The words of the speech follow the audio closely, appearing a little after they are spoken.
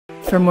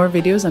For more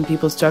videos on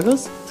people's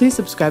struggles, please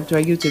subscribe to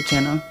our YouTube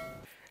channel.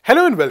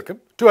 Hello and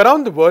welcome to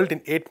Around the World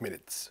in 8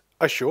 Minutes,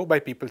 a show by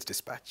People's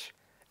Dispatch.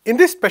 In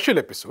this special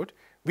episode,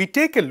 we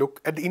take a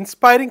look at the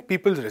inspiring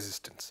people's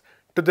resistance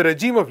to the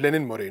regime of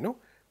Lenin Moreno,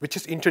 which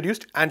has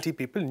introduced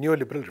anti-people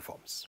neoliberal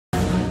reforms.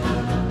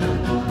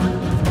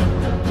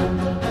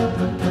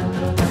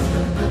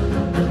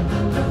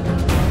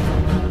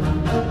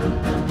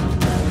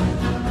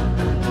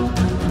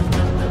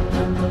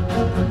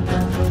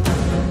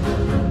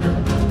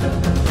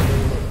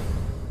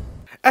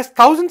 As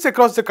thousands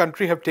across the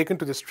country have taken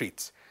to the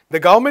streets, the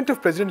government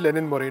of President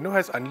Lenin Moreno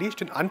has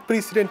unleashed an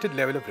unprecedented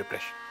level of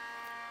repression.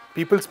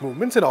 People's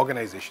movements and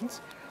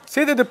organizations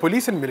say that the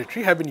police and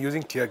military have been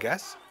using tear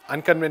gas,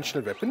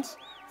 unconventional weapons,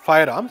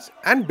 firearms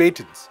and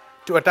batons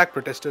to attack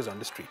protesters on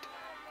the street.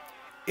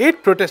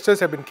 8 protesters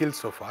have been killed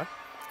so far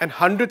and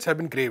hundreds have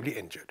been gravely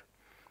injured.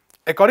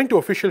 According to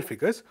official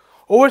figures,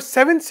 over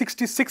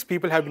 766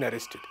 people have been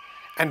arrested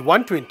and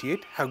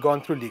 128 have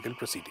gone through legal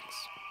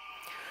proceedings.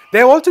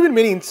 There have also been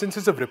many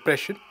instances of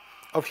repression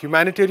of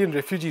humanitarian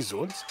refugee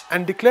zones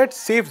and declared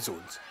safe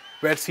zones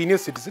where senior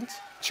citizens,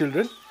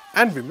 children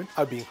and women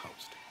are being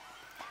housed.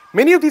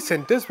 Many of these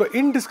centers were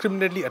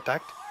indiscriminately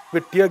attacked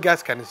with tear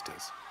gas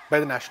canisters by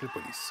the national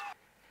police.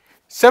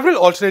 Several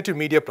alternative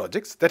media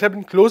projects that have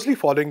been closely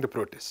following the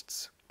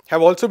protests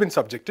have also been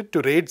subjected to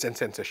raids and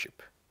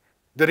censorship.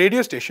 The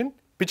radio station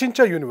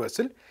Pichincha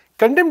Universal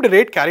condemned a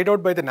raid carried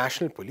out by the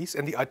National Police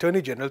and the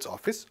Attorney General's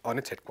office on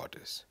its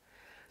headquarters.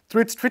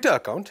 Through its Twitter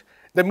account,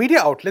 the media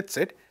outlet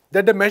said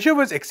that the measure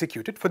was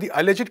executed for the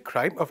alleged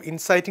crime of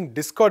inciting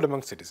discord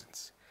among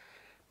citizens.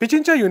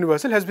 Pichincha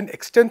Universal has been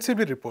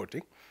extensively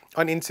reporting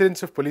on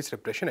incidents of police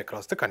repression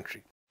across the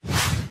country.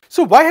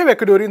 So why have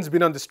Ecuadorians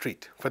been on the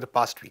street for the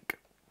past week?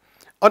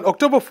 On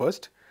October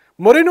 1st,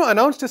 Moreno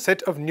announced a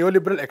set of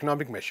neoliberal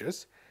economic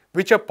measures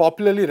which are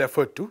popularly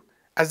referred to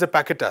as the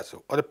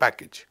paquetazo or the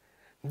package.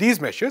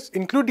 These measures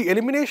include the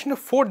elimination of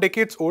 4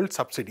 decades-old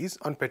subsidies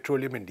on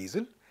petroleum and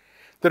diesel,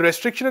 the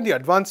restriction on the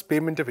advance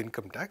payment of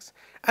income tax,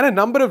 and a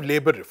number of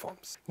labor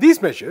reforms.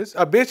 These measures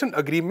are based on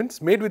agreements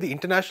made with the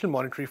International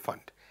Monetary Fund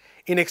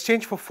in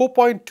exchange for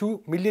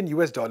 $4.2 million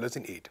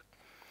in aid.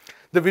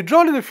 The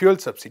withdrawal of the fuel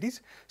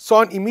subsidies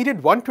saw an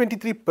immediate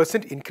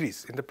 123%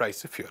 increase in the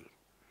price of fuel.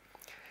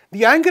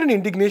 The anger and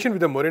indignation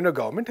with the Moreno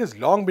government has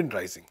long been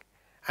rising,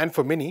 and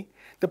for many,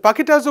 the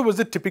paquetazo was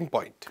the tipping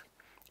point.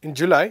 In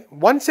July,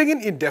 once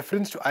again in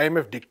deference to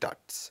IMF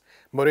diktats,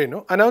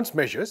 Moreno announced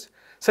measures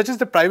such as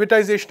the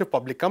privatization of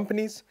public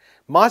companies,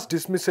 mass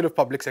dismissal of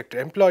public sector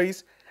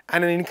employees,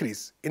 and an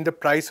increase in the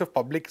price of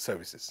public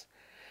services.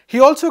 He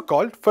also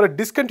called for a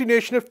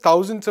discontinuation of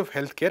thousands of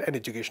healthcare and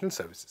educational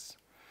services.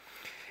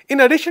 In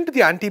addition to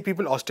the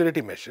anti-people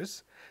austerity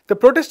measures, the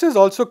protesters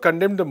also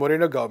condemned the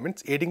Moreno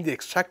government's aiding the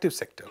extractive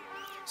sector,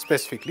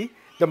 specifically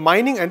the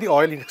mining and the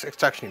oil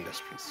extraction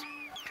industries.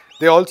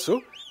 They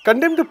also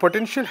condemned the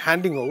potential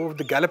handing over of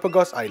the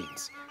Galapagos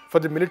Islands for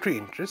the military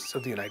interests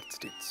of the United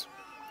States.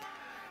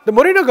 The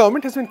Moreno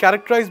government has been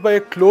characterized by a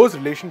close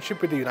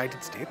relationship with the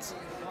United States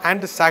and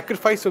the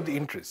sacrifice of the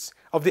interests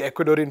of the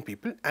Ecuadorian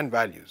people and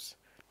values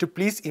to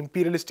please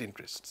imperialist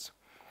interests.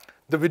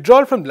 The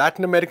withdrawal from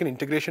Latin American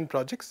integration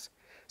projects,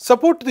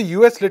 support to the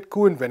US-led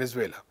coup in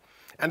Venezuela,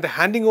 and the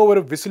handing over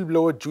of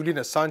whistleblower Julian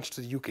Assange to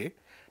the UK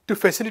to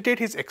facilitate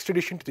his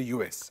extradition to the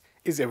US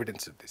is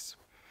evidence of this.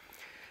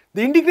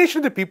 The indignation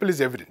of the people is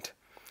evident,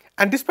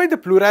 and despite the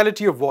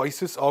plurality of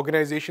voices,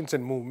 organizations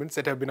and movements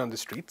that have been on the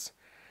streets,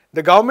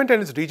 the government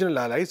and its regional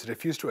allies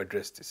refuse to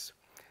address this.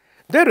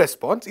 Their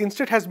response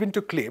instead has been to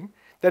claim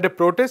that the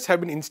protests have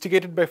been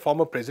instigated by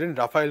former President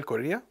Rafael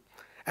Correa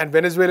and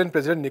Venezuelan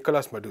President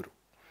Nicolas Maduro.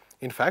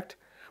 In fact,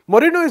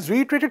 Moreno has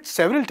reiterated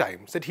several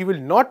times that he will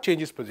not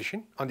change his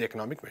position on the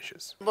economic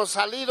measures. Hemos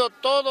salido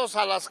todos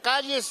a las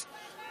calles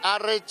a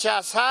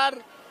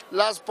rechazar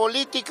las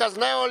políticas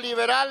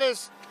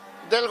neoliberales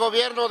del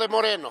gobierno de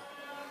Moreno.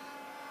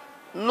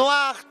 No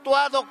ha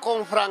actuado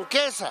con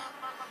franqueza.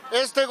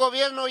 Este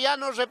gobierno ya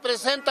no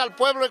representa al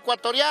pueblo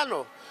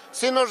ecuatoriano,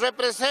 sino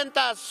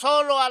representa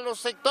solo a los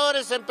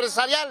sectores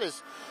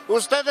empresariales.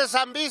 Ustedes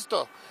han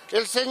visto,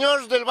 el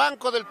señor del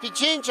Banco del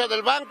Pichincha,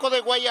 del Banco de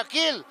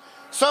Guayaquil,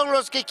 son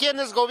los que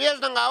quienes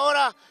gobiernan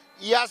ahora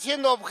y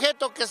haciendo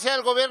objeto que sea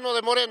el gobierno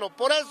de Moreno.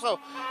 Por eso,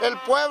 el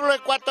pueblo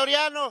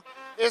ecuatoriano,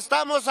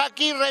 estamos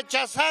aquí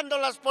rechazando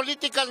las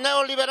políticas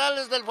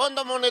neoliberales del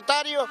Fondo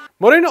Monetario.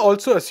 Moreno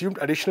also assumed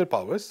additional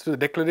powers through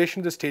the declaration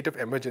of the state of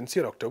emergency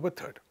on October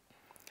 3rd.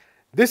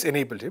 This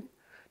enabled him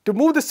to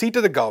move the seat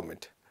of the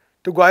government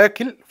to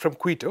Guayaquil from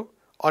Quito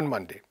on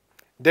Monday,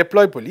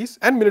 deploy police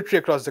and military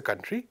across the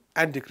country,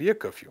 and decree a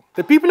curfew.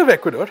 The people of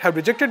Ecuador have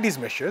rejected these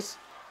measures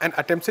and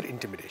attempts at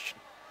intimidation.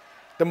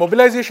 The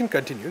mobilization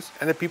continues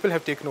and the people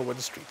have taken over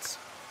the streets.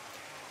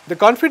 The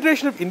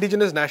Confederation of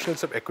Indigenous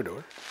Nationals of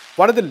Ecuador,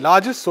 one of the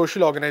largest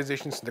social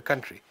organizations in the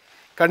country,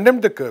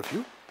 condemned the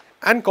curfew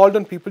and called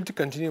on people to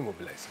continue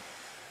mobilizing.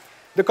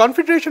 The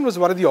Confederation was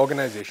one of the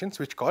organizations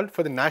which called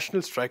for the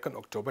national strike on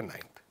October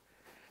 9th.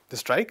 The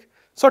strike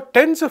saw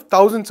tens of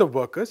thousands of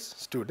workers,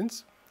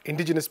 students,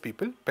 indigenous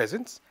people,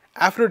 peasants,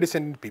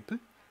 Afro-descendant people,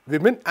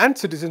 women and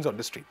citizens on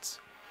the streets.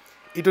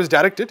 It was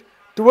directed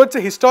towards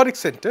a historic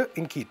center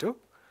in Quito,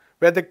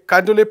 where the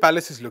Candole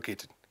Palace is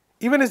located,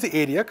 even as the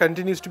area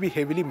continues to be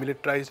heavily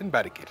militarized and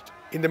barricaded.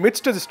 In the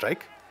midst of the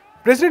strike,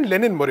 President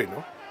Lenin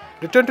Moreno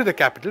returned to the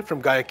capital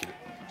from Guayaquil,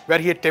 where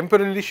he had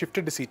temporarily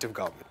shifted the seat of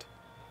government.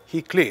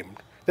 He claimed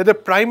that the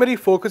primary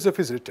focus of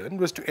his return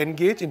was to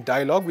engage in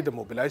dialogue with the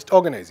mobilized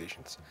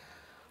organizations.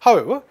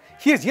 However,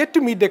 he has yet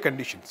to meet their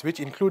conditions, which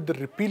include the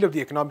repeal of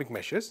the economic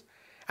measures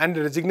and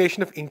the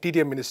resignation of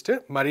Interior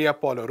Minister Maria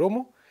Paula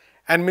Romo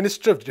and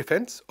Minister of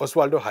Defense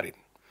Osvaldo Harin.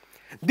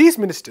 These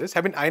ministers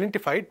have been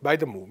identified by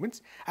the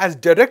movements as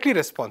directly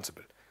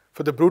responsible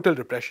for the brutal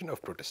repression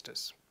of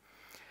protesters.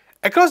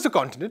 Across the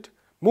continent,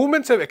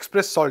 movements have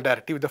expressed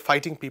solidarity with the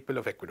fighting people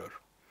of Ecuador.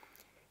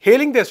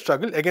 Hailing their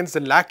struggle against the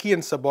lackey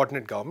and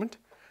subordinate government,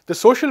 the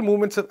social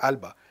movements of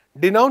ALBA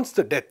denounced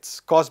the deaths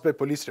caused by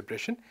police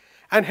repression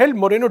and held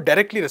Moreno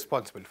directly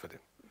responsible for them.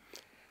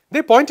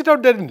 They pointed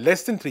out that in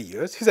less than 3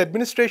 years, his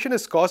administration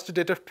has caused a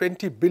debt of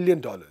 $20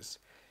 billion,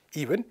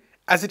 even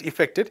as it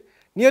effected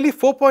nearly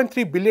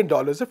 $4.3 billion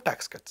of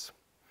tax cuts.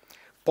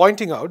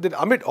 Pointing out that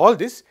amid all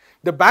this,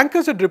 the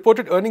bankers had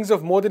reported earnings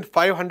of more than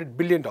 $500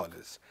 billion.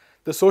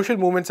 The social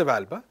movements of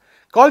ALBA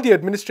called the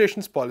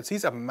administration's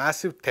policies a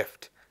massive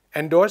theft,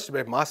 endorsed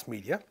by mass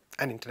media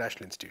and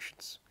international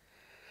institutions.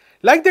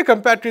 Like their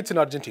compatriots in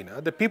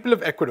Argentina, the people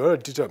of Ecuador are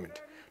determined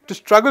to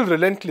struggle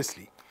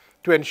relentlessly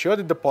to ensure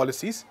that the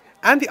policies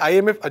and the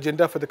IMF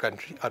agenda for the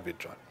country are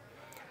withdrawn.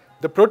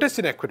 The protests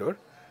in Ecuador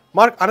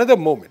mark another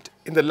moment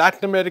in the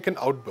Latin American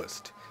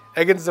outburst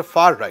against the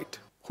far right,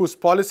 whose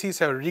policies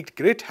have wreaked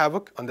great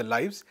havoc on the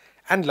lives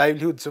and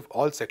livelihoods of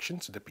all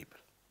sections of the people.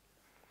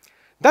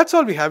 That's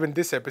all we have in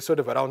this episode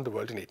of Around the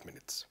World in 8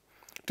 Minutes.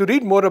 To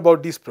read more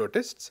about these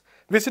protests,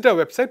 visit our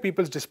website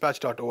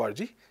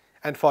peoplesdispatch.org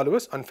and follow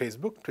us on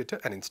Facebook, Twitter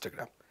and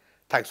Instagram.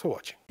 Thanks for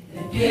watching.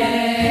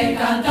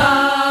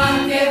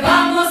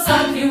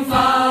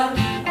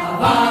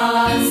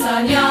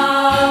 Avanza,